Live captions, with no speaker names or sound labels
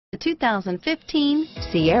The 2015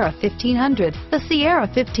 Sierra 1500. The Sierra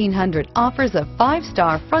 1500 offers a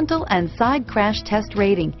 5-star frontal and side crash test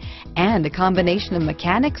rating and a combination of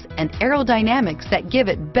mechanics and aerodynamics that give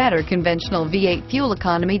it better conventional V8 fuel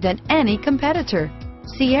economy than any competitor.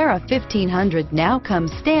 Sierra 1500 now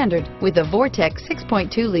comes standard with a Vortex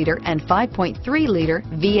 6.2-liter and 5.3-liter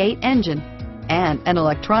V8 engine and an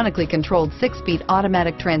electronically controlled 6-speed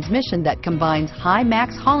automatic transmission that combines high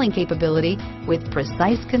max hauling capability with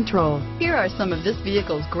precise control. Here are some of this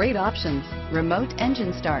vehicle's great options: remote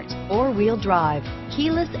engine start, 4-wheel drive,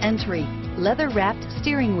 keyless entry, leather-wrapped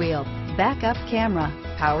steering wheel, backup camera,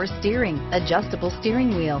 power steering, adjustable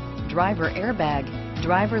steering wheel, driver airbag,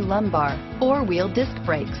 driver lumbar, 4-wheel disc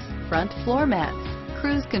brakes, front floor mats,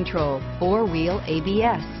 cruise control, 4-wheel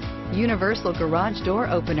ABS, universal garage door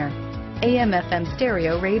opener, AM/FM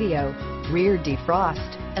stereo radio, rear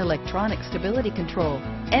defrost, electronic stability control,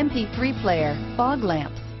 MP3 player, fog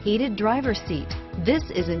lamps, heated driver's seat. This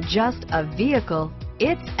isn't just a vehicle,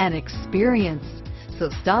 it's an experience.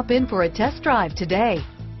 So stop in for a test drive today.